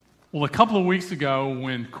Well, a couple of weeks ago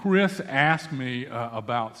when Chris asked me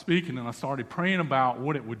about speaking and I started praying about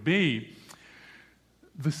what it would be,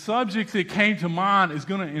 the subject that came to mind is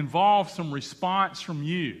going to involve some response from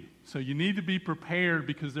you. So you need to be prepared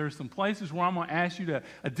because there are some places where I'm going to ask you to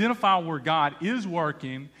identify where God is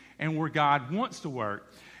working and where God wants to work.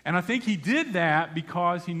 And I think he did that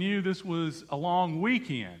because he knew this was a long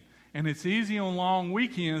weekend. And it's easy on long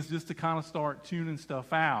weekends just to kind of start tuning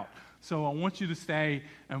stuff out. So I want you to stay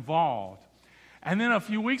involved. And then a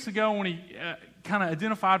few weeks ago when he kind of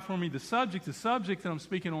identified for me the subject that I'm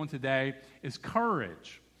speaking on today is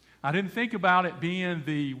courage. I didn't think about it being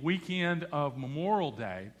the weekend of Memorial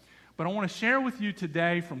Day, but I want to share with you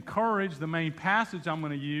today from Courage. The main passage I'm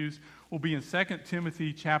going to use will be in 2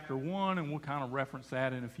 Timothy chapter 1, and we'll kind of reference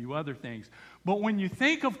that and a few other things. But when you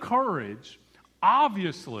think of courage,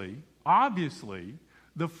 obviously,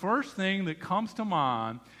 the first thing that comes to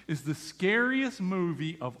mind is the scariest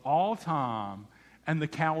movie of all time and The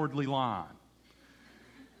Cowardly Lion.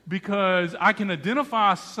 Because I can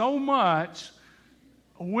identify so much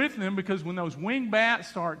with them because when those wingbats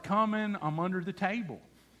start coming, I'm under the table.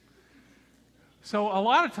 So a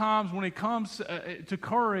lot of times when it comes to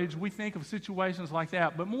courage, we think of situations like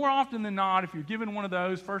that. But more often than not, if you're given one of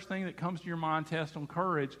those, first thing that comes to your mind test on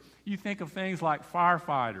courage, you think of things like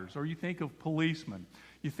firefighters or you think of policemen.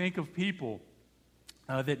 You think of people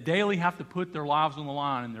that daily have to put their lives on the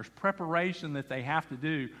line and there's preparation that they have to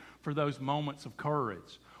do for those moments of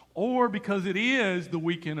courage. Or because it is the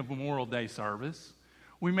weekend of Memorial Day service,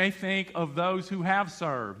 we may think of those who have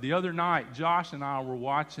served. The other night, Josh and I were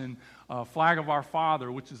watching Flag of Our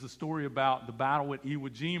Father, which is a story about the battle at Iwo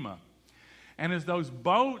Jima. And as those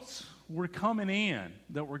boats were coming in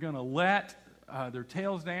that were going to let their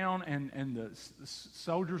tails down and the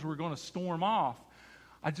soldiers were going to storm off,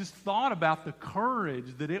 I just thought about the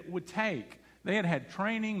courage that it would take. They had had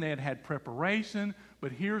training, they had had preparation,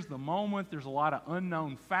 but here's the moment. There's a lot of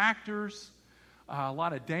unknown factors, a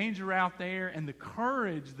lot of danger out there, and the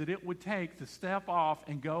courage that it would take to step off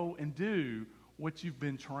and go and do what you've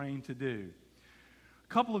been trained to do.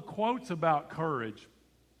 A couple of quotes about courage.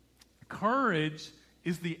 Courage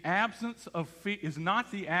is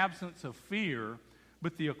not the absence of fear,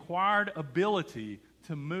 but the acquired ability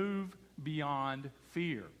to move beyond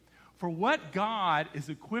fear. For what God is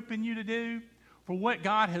equipping you to do, for what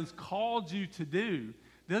God has called you to do,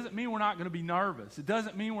 doesn't mean we're not going to be nervous. It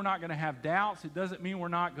doesn't mean we're not going to have doubts. It doesn't mean we're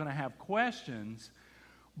not going to have questions.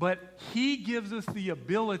 But he gives us the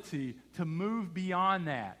ability to move beyond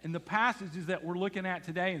that. In the passages that we're looking at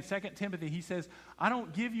today in 2 Timothy, he says, I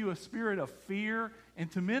don't give you a spirit of fear and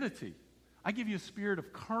timidity. I give you a spirit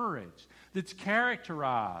of courage that's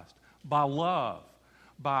characterized by love,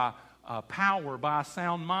 by power, by a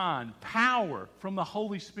sound mind, power from the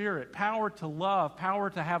Holy Spirit, power to love, power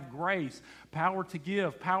to have grace, power to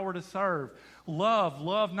give, power to serve.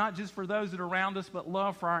 Love not just for those that are around us, but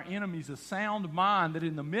love for our enemies, a sound mind that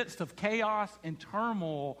in the midst of chaos and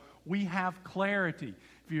turmoil, we have clarity.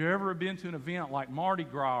 If you've ever been to an event like Mardi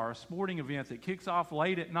Gras or a sporting event that kicks off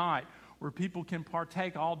late at night where people can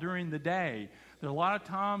partake all during the day, there are a lot of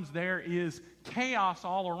times there is chaos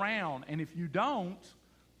all around, and if you don't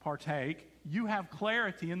partake, you have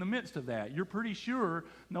clarity in the midst of that. You're pretty sure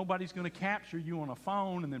nobody's going to capture you on a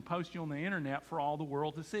phone and then post you on the internet for all the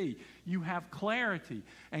world to see. You have clarity.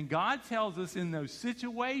 And God tells us in those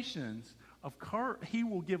situations of he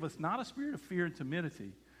will give us not a spirit of fear and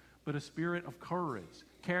timidity, but a spirit of courage,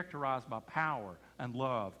 characterized by power and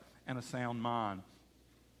love and a sound mind.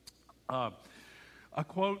 A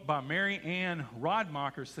quote by Mary Ann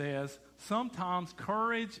Rodmacher says, sometimes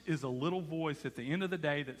courage is a little voice at the end of the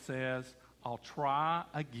day that says, I'll try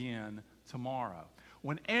again tomorrow.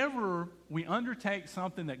 Whenever we undertake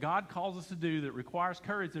something that God calls us to do that requires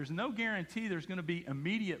courage, there's no guarantee there's going to be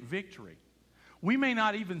immediate victory. We may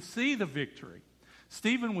not even see the victory.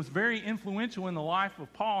 Stephen was very influential in the life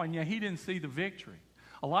of Paul, and yet he didn't see the victory.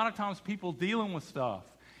 A lot of times people dealing with stuff,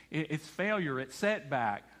 it's failure, it's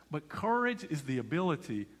setback. But courage is the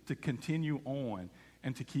ability to continue on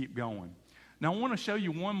and to keep going. Now, I want to show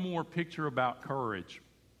you one more picture about courage.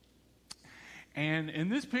 And in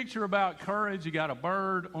this picture about courage, you got a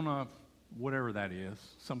bird on a, whatever that is,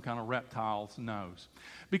 some kind of reptile's nose.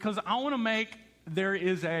 Because I want to make, there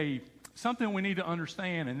is something we need to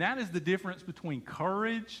understand, and that is the difference between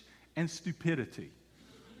courage and stupidity.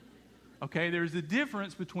 Okay, there's a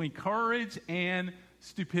difference between courage and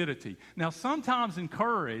stupidity. Now, sometimes in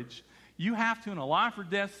courage, you have to, in a life or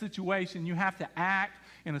death situation, you have to act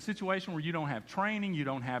in a situation where you don't have training, you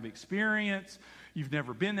don't have experience, you've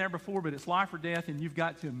never been there before, but it's life or death, and you've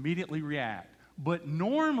got to immediately react. But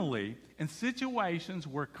normally, in situations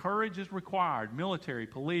where courage is required, military,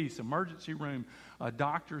 police, emergency room,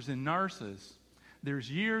 doctors, and nurses, there's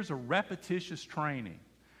years of repetitious training.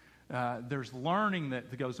 There's learning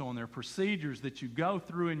that goes on there, procedures that you go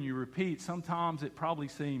through and you repeat. Sometimes it probably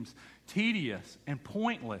seems tedious and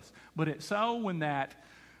pointless, but it's so when that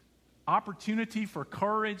opportunity for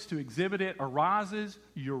courage to exhibit it arises,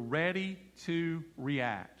 you're ready to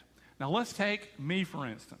react. Now, let's take me, for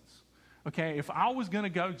instance. Okay, if I was going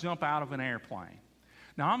to go jump out of an airplane,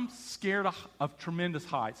 now I'm scared of tremendous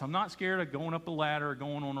heights. I'm not scared of going up a ladder or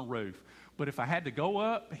going on a roof. But if I had to go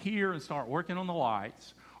up here and start working on the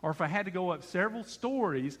lights, or if I had to go up several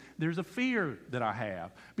stories, there's a fear that I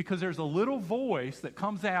have because there's a little voice that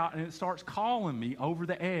comes out and it starts calling me over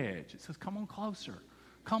the edge. It says, come on closer.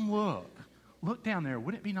 Come look. Look down there.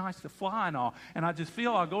 Wouldn't it be nice to fly and all? And I just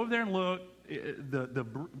feel I'll go over there and look.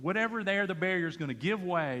 Whatever there, the barrier is going to give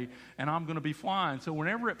way, and I'm going to be flying. So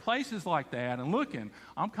whenever at places like that and looking,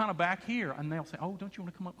 I'm kind of back here, and they'll say, oh, don't you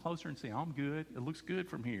want to come up closer and see? I'm good. It looks good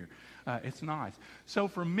from here. It's nice. So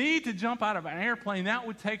for me to jump out of an airplane, that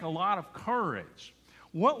would take a lot of courage.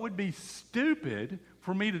 What would be stupid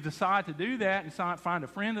for me to decide to do that and find a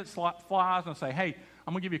friend that flies and say, hey,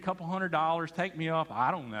 I'm going to give you $200, take me up, I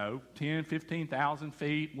don't know, 10, 15,000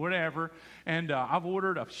 feet, whatever. And I've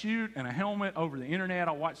ordered a chute and a helmet over the internet.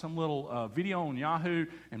 I watched some little video on Yahoo,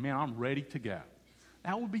 and man, I'm ready to go.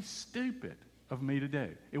 That would be stupid of me to do.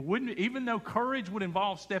 It wouldn't, even though courage would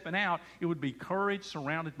involve stepping out, it would be courage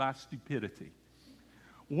surrounded by stupidity.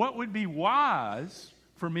 What would be wise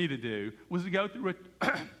for me to do was to go through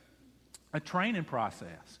a training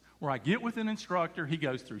process where I get with an instructor. He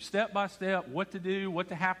goes through step by step what to do, what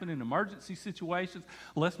to happen in emergency situations.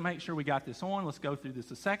 Let's make sure we got this on. Let's go through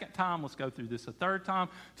this a second time. Let's go through this a third time.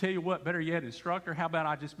 Tell you what, better yet, instructor, how about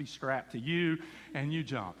I just be strapped to you and you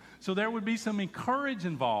jump? So there would be some courage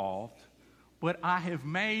involved, but I have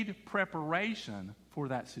made preparation for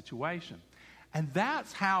that situation. And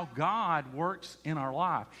that's how God works in our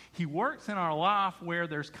life. He works in our life where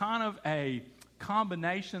there's kind of a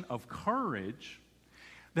combination of courage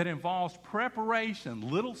that involves preparation,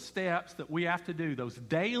 little steps that we have to do, those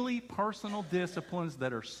daily personal disciplines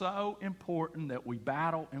that are so important that we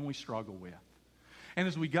battle and we struggle with. And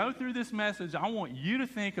as we go through this message, I want you to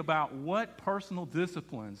think about what personal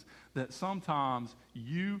disciplines that sometimes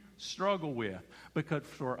you struggle with. Because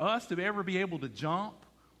for us to ever be able to jump,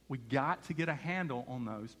 we got to get a handle on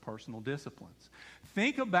those personal disciplines.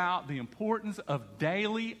 Think about the importance of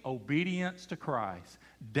daily obedience to Christ,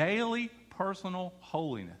 daily personal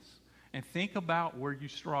holiness, and think about where you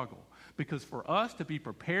struggle. Because for us to be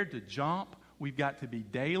prepared to jump, we've got to be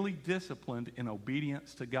daily disciplined in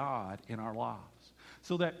obedience to God in our lives.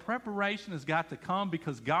 So that preparation has got to come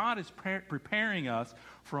because God is preparing us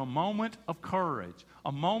for a moment of courage,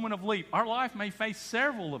 a moment of leap. Our life may face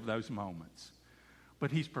several of those moments, but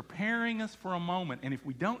He's preparing us for a moment. And if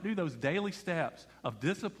we don't do those daily steps of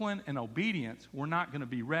discipline and obedience, we're not going to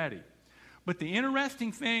be ready. But the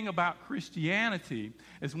interesting thing about Christianity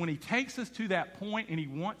is when He takes us to that point and He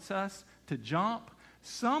wants us to jump,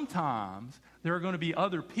 sometimes there are going to be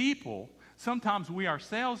other people. Sometimes we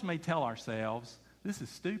ourselves may tell ourselves, this is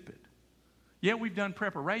stupid. Yeah, we've done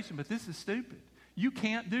preparation, but this is stupid. You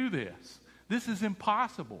can't do this. This is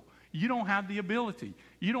impossible. You don't have the ability.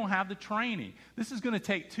 You don't have the training. This is going to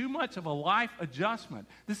take too much of a life adjustment.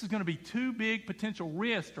 This is going to be too big potential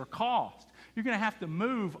risk or cost. You're going to have to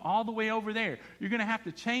move all the way over there. You're going to have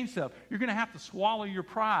to change stuff. You're going to have to swallow your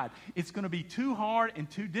pride. It's going to be too hard and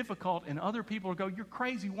too difficult, and other people will go, you're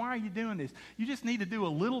crazy. Why are you doing this? You just need to do a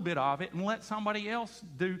little bit of it and let somebody else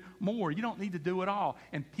do more. You don't need to do it all.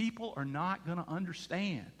 And people are not going to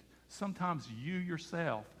understand. Sometimes you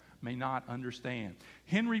yourself may not understand.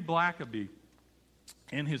 Henry Blackaby,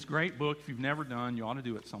 in his great book, if you've never done, you ought to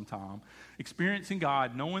do it sometime, Experiencing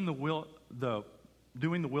God, Doing the Will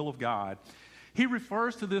of God, he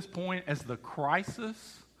refers to this point as the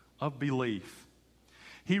crisis of belief.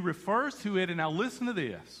 He refers to it, and now listen to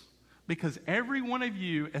this, because every one of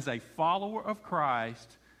you as a follower of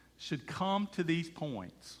Christ should come to these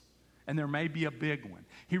points, and there may be a big one.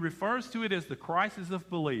 He refers to it as the crisis of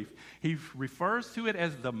belief. He refers to it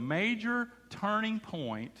as the major turning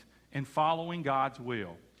point in following God's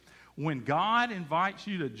will. When God invites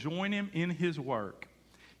you to join Him in His work,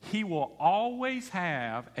 He will always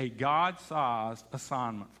have a God-sized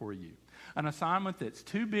assignment for you. An assignment that's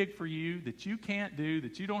too big for you, that you can't do,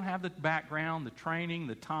 that you don't have the background, the training,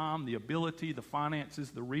 the time, the ability, the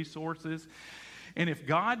finances, the resources. And if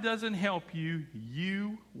God doesn't help you,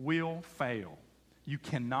 you will fail. You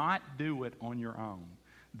cannot do it on your own.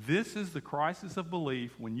 This is the crisis of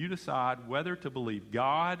belief when you decide whether to believe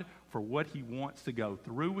God for what he wants to go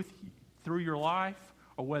through your life,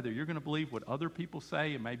 or whether you're going to believe what other people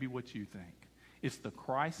say and maybe what you think. It's the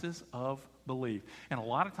crisis of belief. And a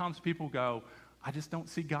lot of times people go, I just don't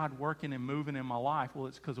see God working and moving in my life. Well,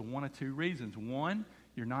 it's because of one of two reasons. One,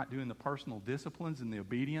 you're not doing the personal disciplines and the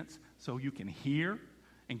obedience so you can hear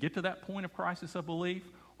and get to that point of crisis of belief,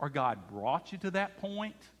 or God brought you to that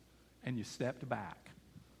point and you stepped back.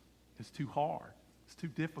 It's too hard. It's too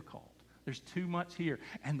difficult. There's too much here.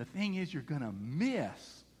 And the thing is, you're going to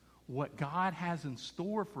miss what God has in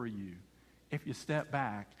store for you if you step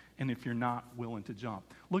back and if you're not willing to jump.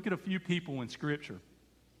 Look at a few people in Scripture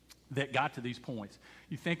that got to these points.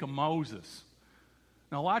 You think of Moses.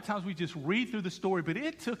 Now, a lot of times we just read through the story, but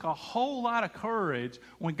it took a whole lot of courage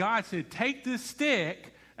when God said, take this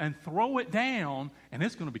stick and throw it down, and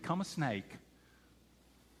it's going to become a snake.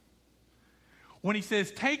 When he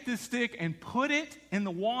says, take this stick and put it in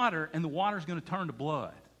the water, and the water's going to turn to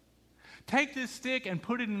blood. Take this stick and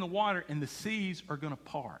put it in the water, and the seas are going to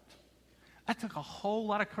part. That took a whole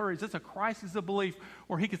lot of courage. That's a crisis of belief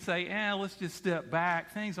where he could say, let's just step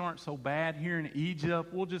back. Things aren't so bad here in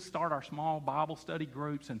Egypt. We'll just start our small Bible study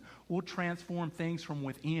groups, and we'll transform things from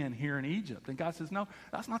within here in Egypt. And God says, no,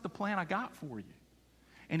 that's not the plan I got for you.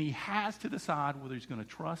 And he has to decide whether he's going to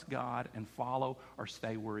trust God and follow or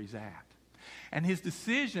stay where he's at. And his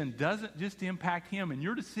decision doesn't just impact him. And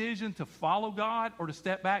your decision to follow God or to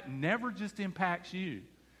step back never just impacts you.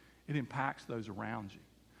 It impacts those around you.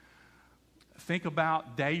 Think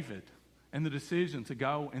about David and the decision to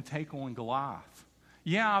go and take on Goliath.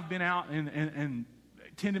 Yeah, I've been out and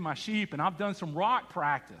tending my sheep, and I've done some rock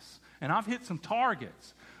practice, and I've hit some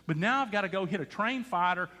targets. But now I've got to go hit a trained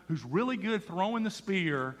fighter who's really good throwing the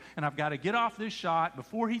spear, and I've got to get off this shot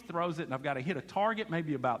before he throws it, and I've got to hit a target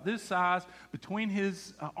maybe about this size between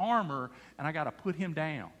his armor, and I got to put him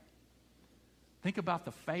down. Think about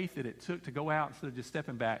the faith that it took to go out instead of just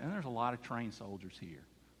stepping back. And there's a lot of trained soldiers here.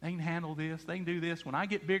 They can handle this. They can do this. When I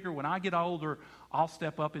get bigger, when I get older, I'll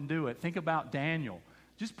step up and do it. Think about Daniel.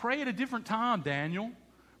 Just pray at a different time, Daniel.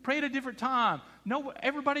 Pray at a different time. No,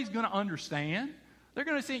 everybody's going to understand. They're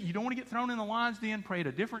going to say, you don't want to get thrown in the lion's den, pray at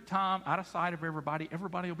a different time, out of sight of everybody.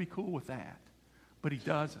 Everybody will be cool with that. But he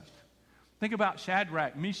doesn't. Think about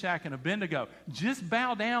Shadrach, Meshach, and Abednego. Just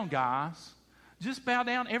bow down, guys. Just bow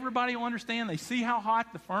down. Everybody will understand. They see how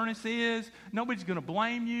hot the furnace is. Nobody's going to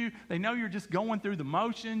blame you. They know you're just going through the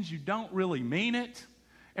motions. You don't really mean it.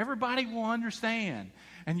 Everybody will understand.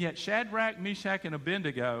 And yet Shadrach, Meshach, and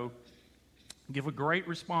Abednego give a great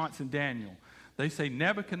response in Daniel. They say,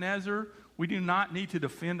 Nebuchadnezzar, we do not need to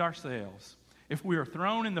defend ourselves. If we are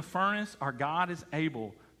thrown in the furnace, our God is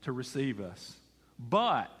able to receive us.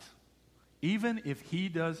 But even if he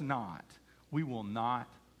does not, we will not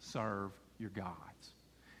serve your gods.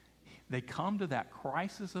 They come to that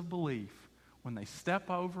crisis of belief when they step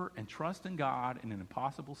over and trust in God in an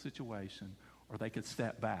impossible situation, or they could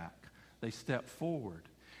step back. They step forward.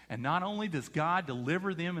 And not only does God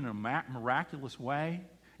deliver them in a miraculous way,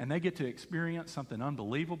 and they get to experience something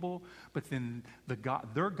unbelievable, but then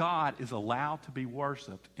their God is allowed to be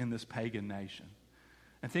worshiped in this pagan nation.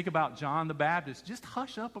 And think about John the Baptist. Just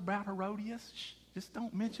hush up about Herodias. Shh, just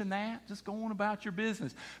don't mention that. Just go on about your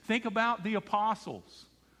business. Think about the apostles.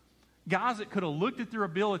 Guys that could have looked at their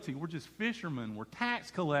ability. We're just fishermen. We're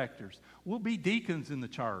tax collectors. We'll be deacons in the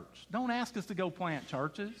church. Don't ask us to go plant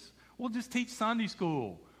churches. We'll just teach Sunday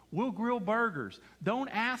school. We'll grill burgers. Don't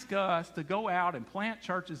ask us to go out and plant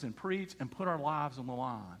churches and preach and put our lives on the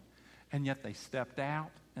line. And yet they stepped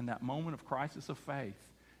out in that moment of crisis of faith,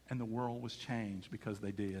 and the world was changed because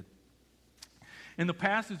they did. In the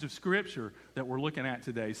passage of Scripture that we're looking at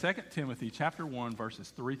today, 2 Timothy chapter 1, verses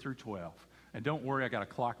 3 through 12. And don't worry, I got a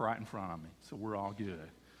clock right in front of me, so we're all good.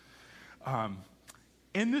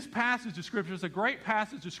 In this passage of Scripture, it's a great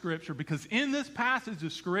passage of Scripture because in this passage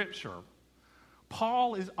of Scripture,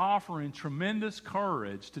 Paul is offering tremendous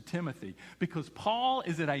courage to Timothy because Paul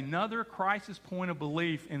is at another crisis point of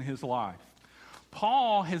belief in his life.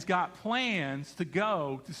 Paul has got plans to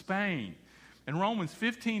go to Spain. In Romans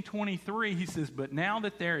 15:23, he says, but now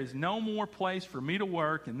that there is no more place for me to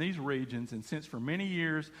work in these regions, and since for many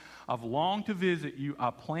years I've longed to visit you,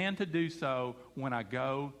 I plan to do so when I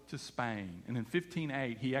go to Spain. And in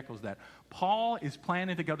 15:8, he echoes that. Paul is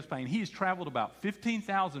planning to go to Spain. He has traveled about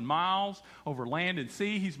 15,000 miles over land and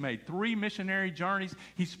sea. He's made 3 missionary journeys.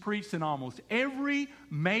 He's preached in almost every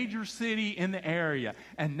major city in the area.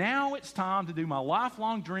 And now it's time to do my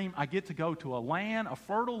lifelong dream. I get to go to a land, a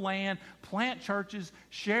fertile land, plant churches,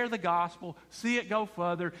 share the gospel, see it go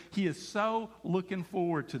further. He is so looking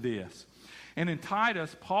forward to this. And in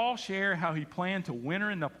Titus, Paul shared how he planned to winter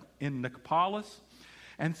in Nicopolis.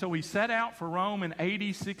 And so he set out for Rome in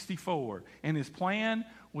AD 64. And his plan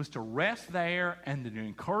was to rest there and to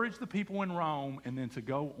encourage the people in Rome and then to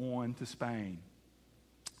go on to Spain.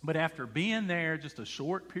 But after being there just a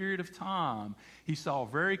short period of time, he saw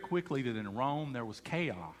very quickly that in Rome there was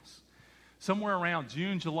chaos. Somewhere around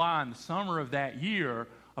June, July, in the summer of that year,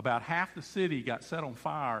 about half the city got set on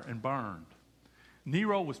fire and burned.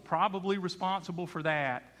 Nero was probably responsible for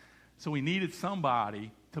that, so he needed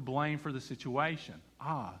somebody to blame for the situation.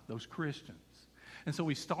 Those Christians. And so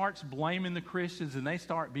he starts blaming the Christians, and they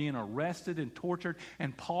start being arrested and tortured,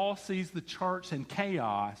 and Paul sees the church in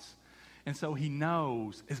chaos. And so he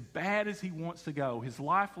knows, as bad as he wants to go, his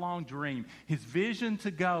lifelong dream, his vision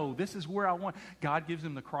to go, this is where I want. God gives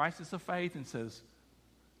him the crisis of faith and says,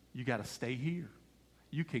 you got to stay here.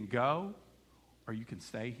 You can go or you can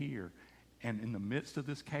stay here. And in the midst of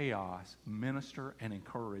this chaos, minister and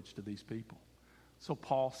encourage to these people. So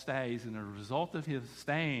Paul stays, and as a result of his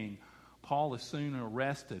staying, Paul is soon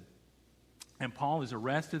arrested. And Paul is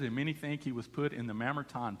arrested, and many think he was put in the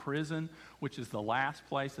Mamertine prison, which is the last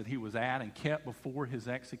place that he was at and kept before his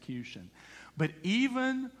execution. But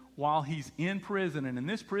even while he's in prison, and in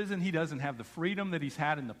this prison he doesn't have the freedom that he's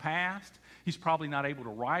had in the past, he's probably not able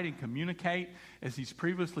to write and communicate as he's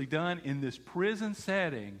previously done. In this prison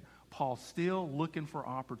setting, Paul's still looking for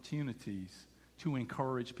opportunities to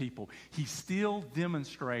encourage people. He's still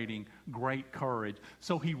demonstrating great courage.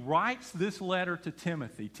 So he writes this letter to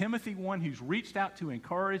Timothy. Timothy, one who's reached out to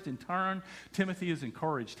encourage. In turn, Timothy has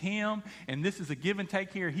encouraged him. And this is a give and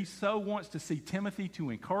take here. He so wants to see Timothy to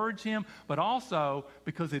encourage him, but also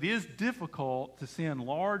because it is difficult to send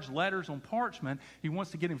large letters on parchment, he wants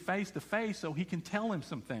to get him face to face so he can tell him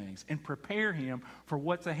some things and prepare him for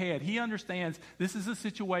what's ahead. He understands this is a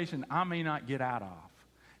situation I may not get out of.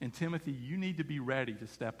 And Timothy, you need to be ready to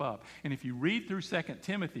step up. And if you read through 2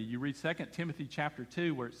 Timothy, you read 2 Timothy chapter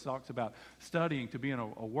 2, where it talks about studying to be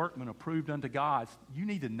a workman approved unto God. You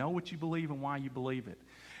need to know what you believe and why you believe it.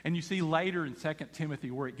 And you see later in 2 Timothy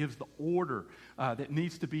where it gives the order that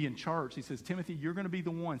needs to be in church. He says, Timothy, you're going to be the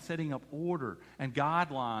one setting up order and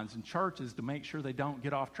guidelines in churches to make sure they don't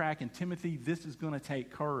get off track. And Timothy, this is going to take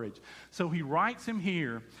courage. So he writes him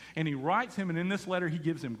here, and in this letter he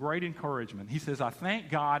gives him great encouragement. He says, I thank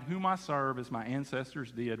God whom I serve as my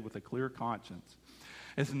ancestors did with a clear conscience.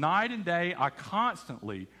 As night and day I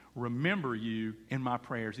constantly remember you in my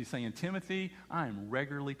prayers. He's saying, Timothy, I am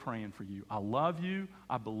regularly praying for you. I love you,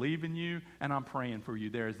 I believe in you, and I'm praying for you.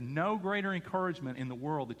 There is no greater encouragement in the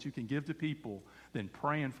world that you can give to people than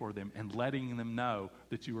praying for them and letting them know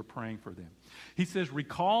that you are praying for them. He says,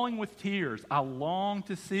 recalling with tears, I long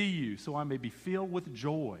to see you so I may be filled with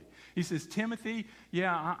joy. He says, Timothy,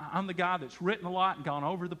 I'm the guy that's written a lot and gone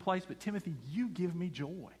over the place, but Timothy, you give me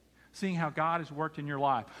joy. Seeing how God has worked in your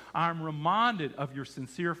life. I'm reminded of your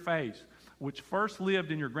sincere faith, which first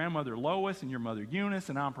lived in your grandmother Lois and your mother Eunice,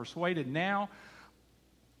 and I'm persuaded now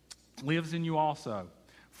lives in you also.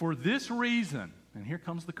 For this reason, and here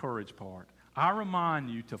comes the courage part, I remind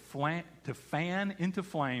you to fan into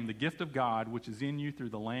flame the gift of God which is in you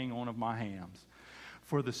through the laying on of my hands.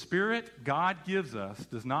 For the Spirit God gives us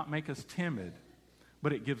does not make us timid,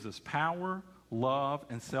 but it gives us power, love,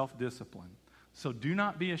 and self-discipline. So do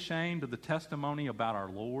not be ashamed of the testimony about our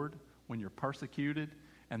Lord when you're persecuted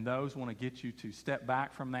and those want to get you to step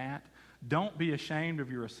back from that. Don't be ashamed of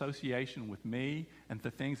your association with me and the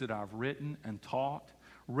things that I've written and taught.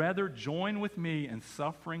 Rather, join with me in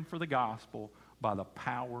suffering for the gospel by the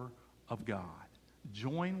power of God.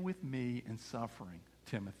 Join with me in suffering,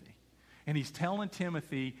 Timothy. And he's telling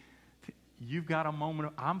Timothy, you've got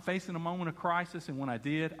I'm facing a moment of crisis, and when I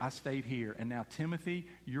did, I stayed here. And now, Timothy,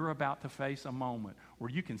 you're about to face a moment where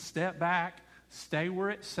you can step back, stay where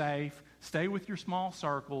it's safe, stay with your small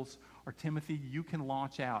circles, or Timothy, you can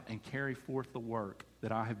launch out and carry forth the work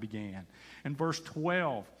that I have began. In verse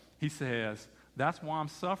 12, he says, that's why I'm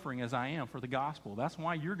suffering as I am for the gospel. That's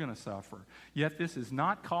why you're going to suffer. Yet this is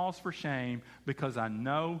not cause for shame, because I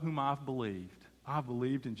know whom I've believed. I've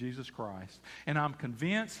believed in Jesus Christ, and I'm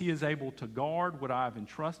convinced he is able to guard what I've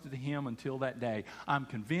entrusted to him until that day. I'm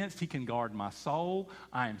convinced he can guard my soul.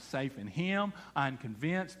 I am safe in him. I'm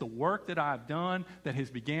convinced the work that I've done that has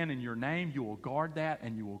began in your name, you will guard that,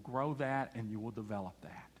 and you will grow that, and you will develop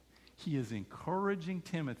that. He is encouraging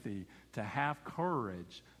Timothy to have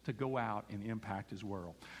courage to go out and impact his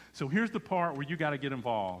world. So here's the part where you got to get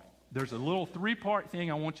involved. There's a little three-part thing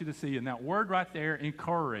I want you to see. In that word right there,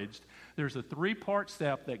 encouraged, there's a three-part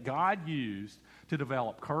step that God used to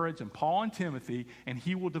develop courage in Paul and Timothy, and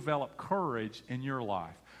he will develop courage in your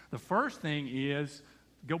life. The first thing is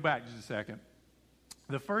go back just a second.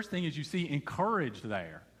 The first thing is you see encouraged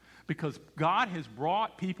there, because God has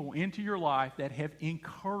brought people into your life that have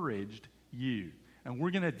encouraged you. And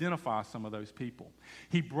we're going to identify some of those people.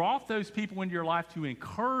 He brought those people into your life who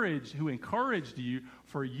encouraged you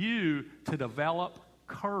for you to develop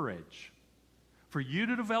courage. For you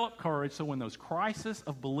to develop courage so when those crises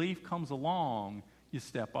of belief comes along, you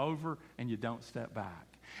step over and you don't step back.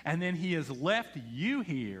 And then he has left you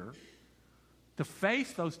here to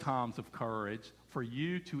face those times of courage for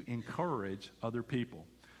you to encourage other people.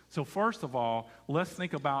 So first of all, let's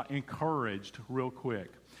think about encouraged real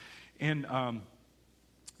quick. In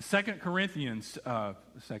 2 Corinthians,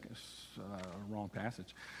 wrong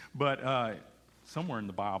passage, but somewhere in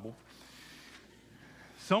the Bible,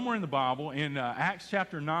 in Acts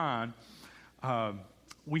chapter 9,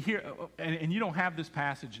 we hear, and you don't have this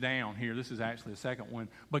passage down here, this is actually the second one,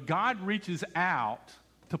 but God reaches out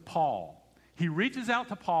to Paul. He reaches out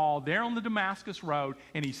to Paul there on the Damascus Road,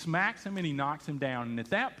 and he smacks him and he knocks him down. And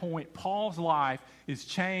at that point, Paul's life is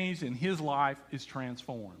changed and his life is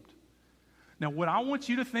transformed. Now, what I want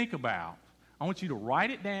you to think about, I want you to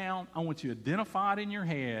write it down, I want you to identify it in your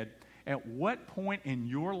head. At what point in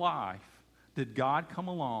your life did God come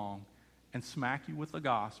along and smack you with the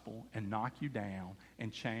gospel and knock you down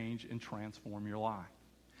and change and transform your life?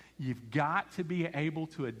 You've got to be able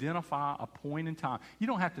to identify a point in time. You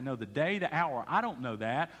don't have to know the day, the hour. I don't know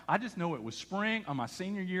that. I just know it was spring of my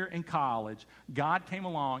senior year in college. God came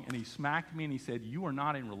along and he smacked me and he said, you are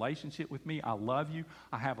not in relationship with me. I love you.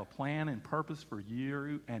 I have a plan and purpose for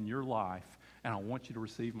you and your life, and I want you to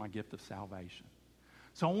receive my gift of salvation.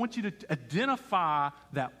 So I want you to identify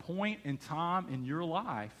that point in time in your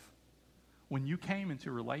life when you came into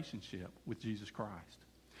a relationship with Jesus Christ.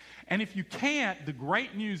 And if you can't, the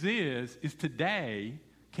great news is today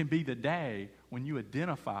can be the day when you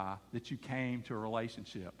identify that you came to a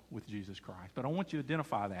relationship with Jesus Christ. But I want you to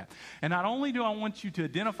identify that. And not only do I want you to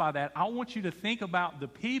identify that, I want you to think about the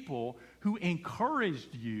people who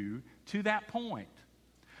encouraged you to that point.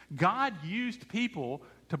 God used people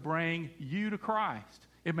to bring you to Christ.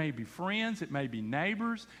 It may be friends, it may be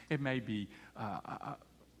neighbors, it may be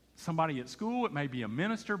somebody at school, it may be a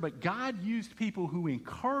minister, but God used people who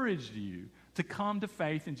encouraged you to come to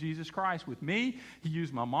faith in Jesus Christ. With me, he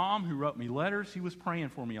used my mom who wrote me letters. He was praying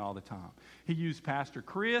for me all the time. He used Pastor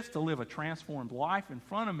Chris to live a transformed life in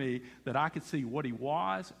front of me that I could see what he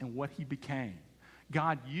was and what he became.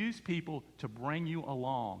 God used people to bring you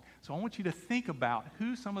along. So I want you to think about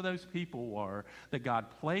who some of those people were that God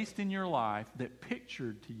placed in your life that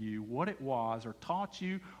pictured to you what it was or taught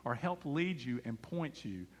you or helped lead you and point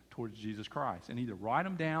you towards Jesus Christ. And either write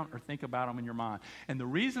them down or think about them in your mind. And the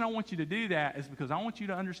reason I want you to do that is because I want you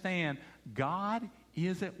to understand God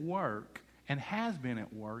is at work and has been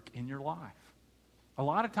at work in your life. A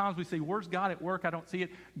lot of times we say, where's God at work? I don't see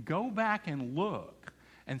it. Go back and look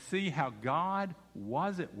and see how God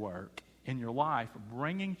was at work in your life,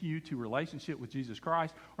 bringing you to relationship with Jesus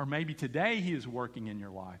Christ, or maybe today he is working in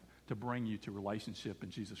your life to bring you to relationship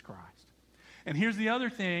in Jesus Christ. And here's the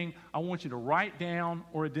other thing I want you to write down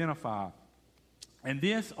or identify. And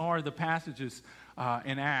these are the passages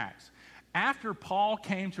in Acts. After Paul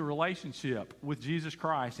came to relationship with Jesus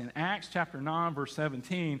Christ, in Acts chapter 9, verse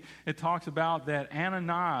 17, it talks about that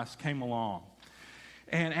Ananias came along.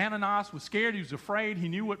 And Ananias was scared. He was afraid. He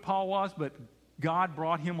knew what Paul was, but God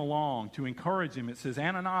brought him along to encourage him. It says,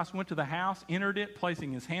 Ananias went to the house, entered it,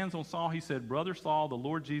 placing his hands on Saul. He said, Brother Saul, the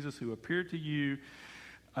Lord Jesus, who appeared to you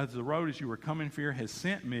as the road as you were coming here, has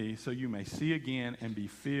sent me so you may see again and be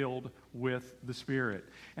filled with the Spirit.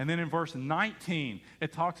 And then in verse 19,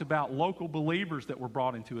 it talks about local believers that were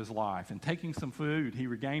brought into his life. And taking some food, he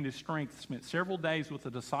regained his strength, spent several days with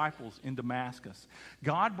the disciples in Damascus.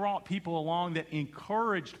 God brought people along that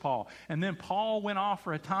encouraged Paul. And then Paul went off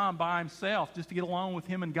for a time by himself just to get along with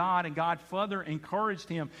him and God further encouraged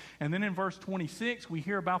him. And then in verse 26, we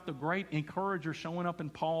hear about the great encourager showing up in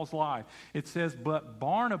Paul's life. It says, but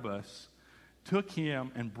Barnabas took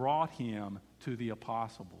him and brought him to the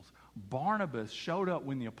apostles. Barnabas showed up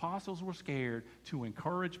when the apostles were scared to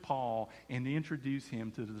encourage Paul and to introduce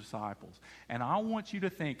him to the disciples. And I want you to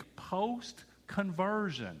think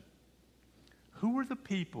post-conversion. Who are the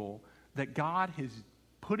people that God has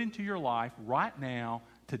put into your life right now,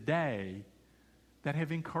 today, that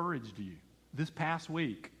have encouraged you this past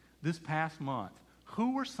week, this past month?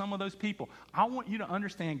 Who are some of those people? I want you to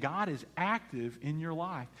understand God is active in your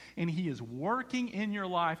life, and he is working in your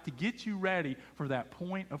life to get you ready for that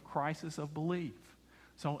point of crisis of belief.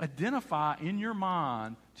 So identify in your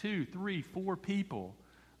mind 2, 3, 4 people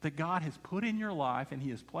that God has put in your life, and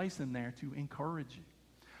he has placed them there to encourage you.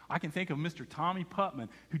 I can think of Mr. Tommy Putman,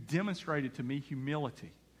 who demonstrated to me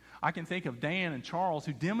humility. I can think of Dan and Charles,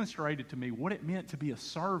 who demonstrated to me what it meant to be a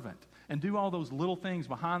servant and do all those little things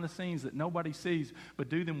behind the scenes that nobody sees, but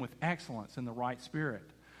do them with excellence in the right spirit.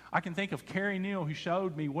 I can think of Carrie Neal, who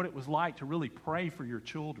showed me what it was like to really pray for your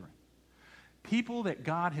children. People that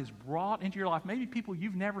God has brought into your life, maybe people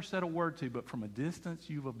you've never said a word to, but from a distance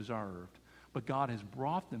you've observed, but God has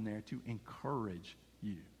brought them there to encourage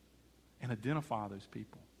you and identify those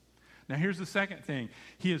people. Now here's the second thing.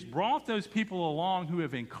 He has brought those people along who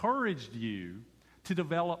have encouraged you to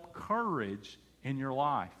develop courage in your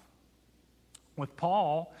life. With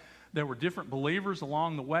Paul, there were different believers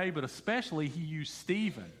along the way, but especially he used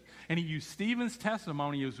Stephen. And he used Stephen's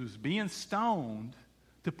testimony as he was being stoned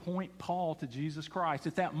to point Paul to Jesus Christ.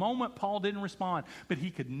 At that moment, Paul didn't respond, but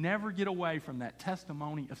he could never get away from that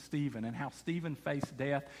testimony of Stephen and how Stephen faced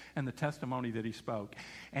death and the testimony that he spoke.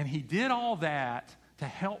 And he did all that to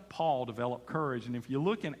help Paul develop courage. And if you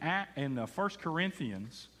look in 1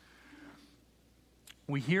 Corinthians,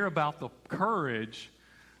 we hear about the courage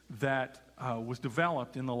that was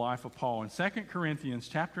developed in the life of Paul. In 2 Corinthians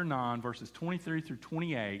chapter 9, verses 23 through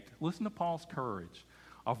 28, listen to Paul's courage.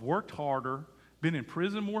 I've worked harder, been in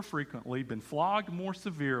prison more frequently, been flogged more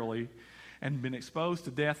severely, and been exposed to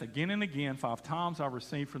death again and again. 5 times I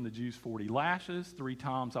received from the Jews 40 lashes. 3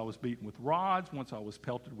 times I was beaten with rods. Once I was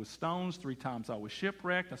pelted with stones. 3 times I was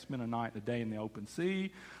shipwrecked. I spent a night and a day in the open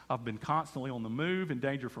sea. I've been constantly on the move, in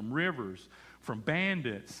danger from rivers, from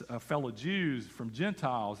bandits, fellow Jews, from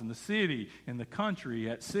Gentiles, in the city, in the country,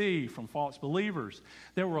 at sea, from false believers.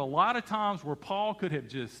 There were a lot of times where Paul could have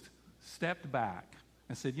just stepped back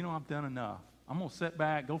and said, I've done enough. I'm going to sit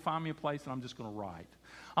back, go find me a place, and I'm just going to write.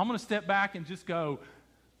 I'm going to step back and just go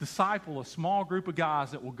disciple a small group of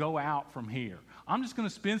guys that will go out from here. I'm just going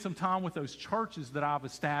to spend some time with those churches that I've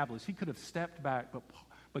established. He could have stepped back,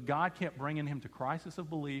 but God kept bringing him to crisis of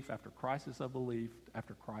belief after crisis of belief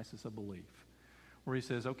after crisis of belief, where he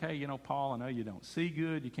says, okay, Paul, I know you don't see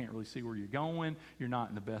good. You can't really see where you're going. You're not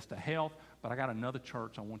in the best of health, but I got another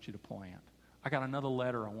church I want you to plant. I got another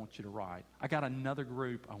letter I want you to write. I got another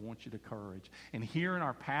group I want you to encourage. And here in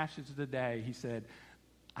our passage today, he said,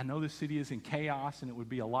 I know this city is in chaos and it would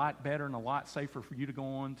be a lot better and a lot safer for you to go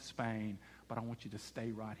on to Spain, but I want you to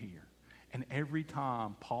stay right here. And every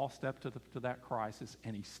time Paul stepped to that crisis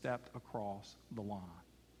and he stepped across the line.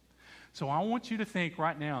 So I want you to think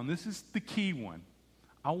right now, and this is the key one,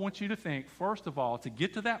 I want you to think, first of all, to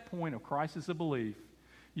get to that point of crisis of belief,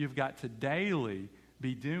 you've got to daily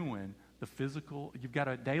be doing the physical, you've got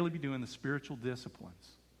to daily be doing the spiritual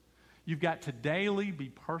disciplines. You've got to daily be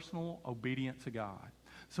personal obedient to God.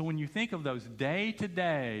 So when you think of those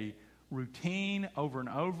day-to-day routine over and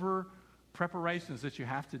over preparations that you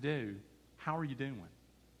have to do, how are you doing?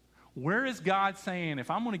 Where is God saying,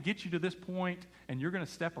 if I'm going to get you to this point and you're going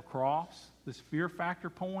to step across this fear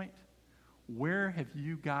factor point, where have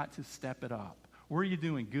you got to step it up? Where are you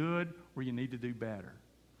doing good? Where you need to do better?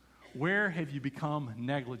 Where have you become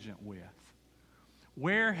negligent with?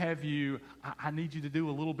 Where have you, I need you to do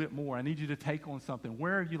a little bit more. I need you to take on something.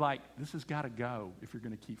 Where are you like, this has got to go if you're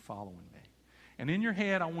going to keep following me? And in your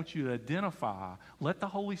head, I want you to identify, let the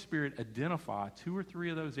Holy Spirit identify 2 or 3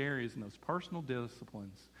 of those areas and those personal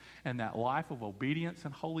disciplines and that life of obedience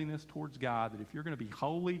and holiness towards God, that if you're going to be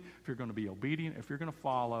holy, if you're going to be obedient, if you're going to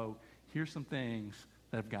follow, here's some things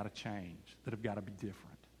that have got to change, that have got to be different.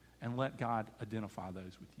 And let God identify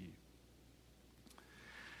those with you.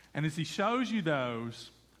 And as he shows you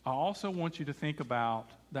those, I also want you to think about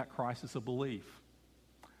that crisis of belief.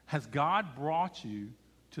 Has God brought you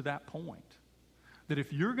to that point? That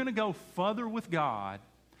if you're going to go further with God,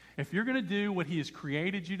 if you're going to do what he has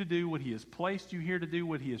created you to do, what he has placed you here to do,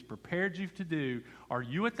 what he has prepared you to do, are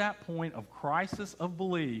you at that point of crisis of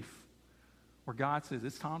belief where God says,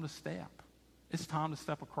 it's time to step. It's time to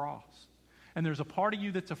step across. And there's a part of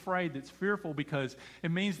you that's afraid, that's fearful, because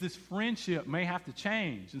it means this friendship may have to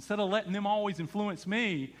change. Instead of letting them always influence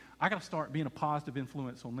me, I got to start being a positive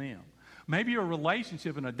influence on them. Maybe your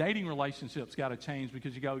relationship and a dating relationship's got to change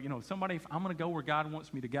because you go, somebody, if I'm going to go where God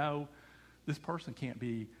wants me to go, this person can't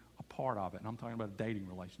be a part of it. And I'm talking about a dating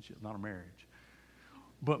relationship, not a marriage.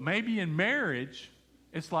 But maybe in marriage,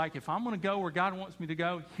 it's like, if I'm going to go where God wants me to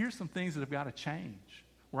go, here's some things that have got to change.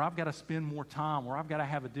 Where I've got to spend more time, where I've got to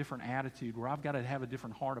have a different attitude, where I've got to have a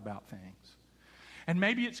different heart about things. And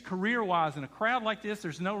maybe it's career-wise. In a crowd like this,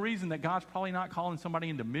 there's no reason that God's probably not calling somebody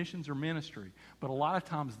into missions or ministry. But a lot of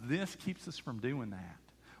times this keeps us from doing that.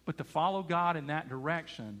 But to follow God in that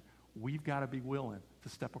direction, we've got to be willing to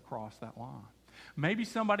step across that line. Maybe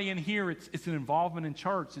somebody in here, it's an involvement in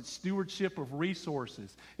church. It's stewardship of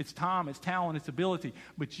resources. It's time, it's talent, it's ability.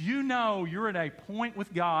 But you know you're at a point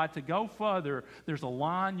with God to go further. There's a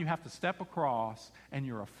line you have to step across, and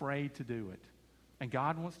you're afraid to do it. And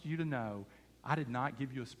God wants you to know, I did not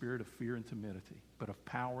give you a spirit of fear and timidity, but of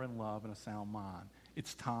power and love and a sound mind.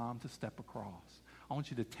 It's time to step across. I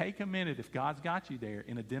want you to take a minute, if God's got you there,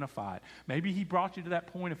 and identify it. Maybe He brought you to that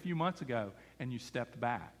point a few months ago, and you stepped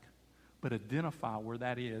back. But identify where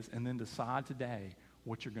that is, and then decide today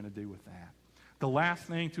what you're going to do with that. The last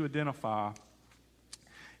thing to identify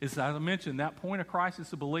is, as I mentioned, that point of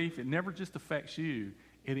crisis of belief, it never just affects you,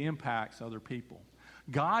 it impacts other people.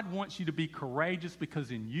 God wants you to be courageous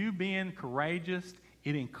because in you being courageous,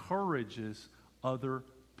 it encourages other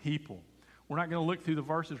people. We're not going to look through the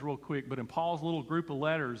verses real quick, but in Paul's little group of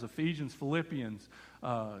letters, Ephesians, Philippians,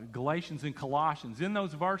 Galatians, and Colossians, in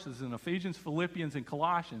those verses, in Ephesians, Philippians, and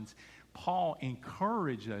Colossians, Paul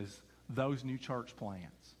encourages those new church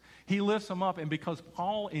plants. He lifts them up, and because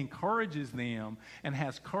Paul encourages them and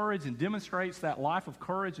has courage and demonstrates that life of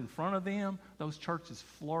courage in front of them, those churches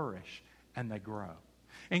flourish and they grow.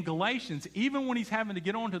 In Galatians, even when he's having to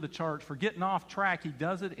get onto the church for getting off track, he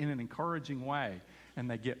does it in an encouraging way, and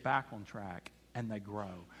they get back on track and they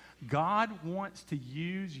grow. God wants to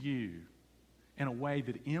use you in a way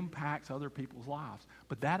that impacts other people's lives.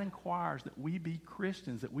 But that requires that we be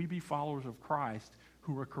Christians, that we be followers of Christ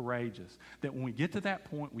who are courageous. That when we get to that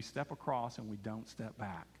point, we step across and we don't step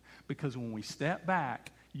back. Because when we step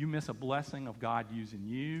back, you miss a blessing of God using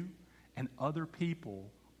you, and other people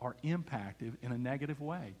are impacted in a negative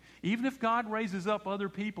way. Even if God raises up other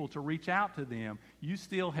people to reach out to them, you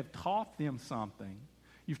still have taught them something.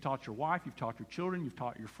 You've taught your wife, you've taught your children, you've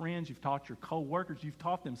taught your friends, you've taught your co-workers, you've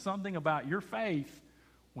taught them something about your faith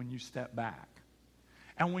when you step back.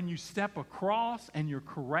 And when you step across and you're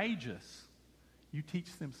courageous, you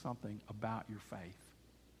teach them something about your faith.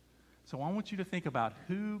 So I want you to think about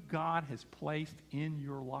who God has placed in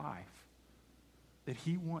your life, that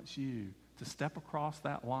He wants you to step across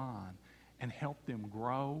that line and help them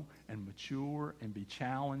grow and mature and be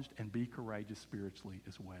challenged and be courageous spiritually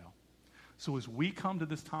as well. So as we come to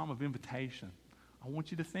this time of invitation, I want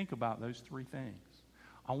you to think about those three things.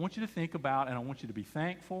 I want you to think about, and I want you to be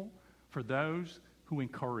thankful for those who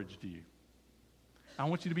encouraged you. I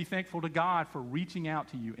want you to be thankful to God for reaching out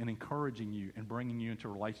to you and encouraging you and bringing you into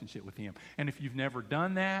a relationship with Him. And if you've never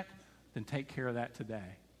done that, then take care of that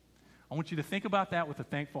today. I want you to think about that with a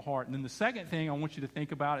thankful heart. And then the second thing I want you to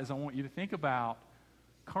think about is I want you to think about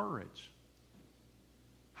courage.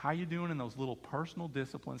 How you doing in those little personal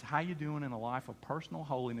disciplines? How you doing in a life of personal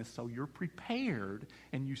holiness so you're prepared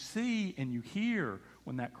and you see and you hear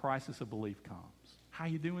when that crisis of belief comes? How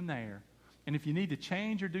you doing there? And if you need to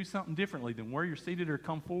change or do something differently than where you're seated or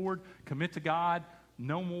come forward, commit to God.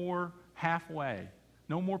 No more halfway.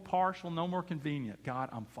 No more partial. No more convenient. God,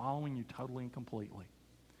 I'm following you totally and completely.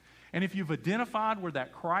 And if you've identified where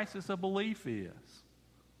that crisis of belief is,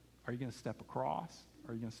 are you going to step across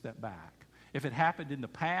or are you going to step back? If it happened in the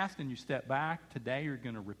past and you step back, today you're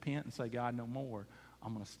going to repent and say, God, no more.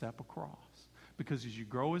 I'm going to step across. Because as you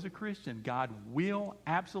grow as a Christian, God will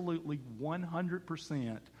absolutely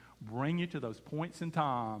 100% bring you to those points in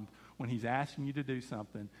time when He's asking you to do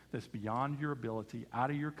something that's beyond your ability, out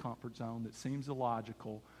of your comfort zone, that seems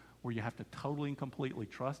illogical, where you have to totally and completely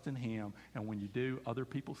trust in Him, and when you do, other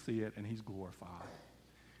people see it and He's glorified.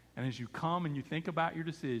 And as you come and you think about your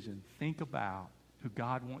decision, think about who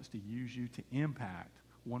God wants to use you to impact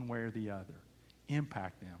one way or the other.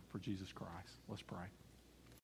 Impact them for Jesus Christ. Let's pray.